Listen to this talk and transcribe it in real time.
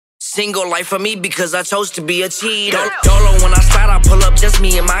Single life for me because I chose to be a cheater. Dolo when I slide, I pull up just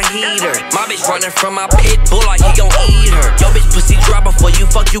me and my heater. My bitch running from my pit bull like he gon' eat her. Yo bitch pussy dry before you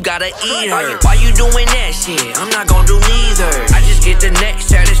fuck, you gotta eat her. Why you doing that shit? I'm not gon' do neither. I just get the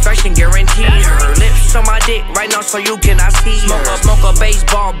next satisfaction, guarantee her. Lips on my dick right now so you cannot see her. Smoke a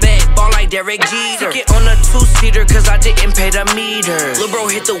baseball bat, ball like Derek Jeter. Get on a two-seater cause I didn't pay the meter. Lil'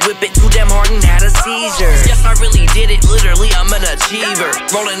 bro hit the whip it too damn hard and had a seizure. Yes, I really did it, literally I'm an achiever.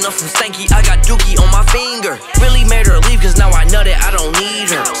 Rolling up some stanky, I got dookie on my finger. Really made her leave cause now I know that I don't need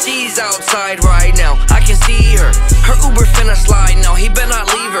her. She's outside right now, I can see her. Her Uber finna slide now, he better not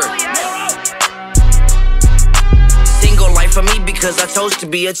leave her. Single life for me because I chose to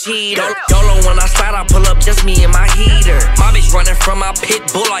be a cheater. Dolo when I slide, I pull up just me and my heater. My bitch running from my pit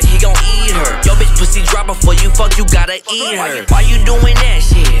bull like he gon' eat her. Yo bitch pussy dry before you fuck, you gotta eat her. Why you doing that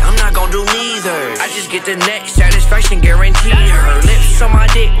shit? I'm not gon' do neither. I just get the next satisfaction, guarantee her. Lips on my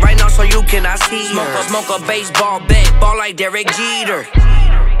dick right now so you cannot see her. Smoke a baseball bat, ball like Derek Jeter.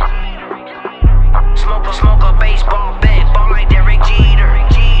 Smoke a baseball bat, ball like Derek Jeter.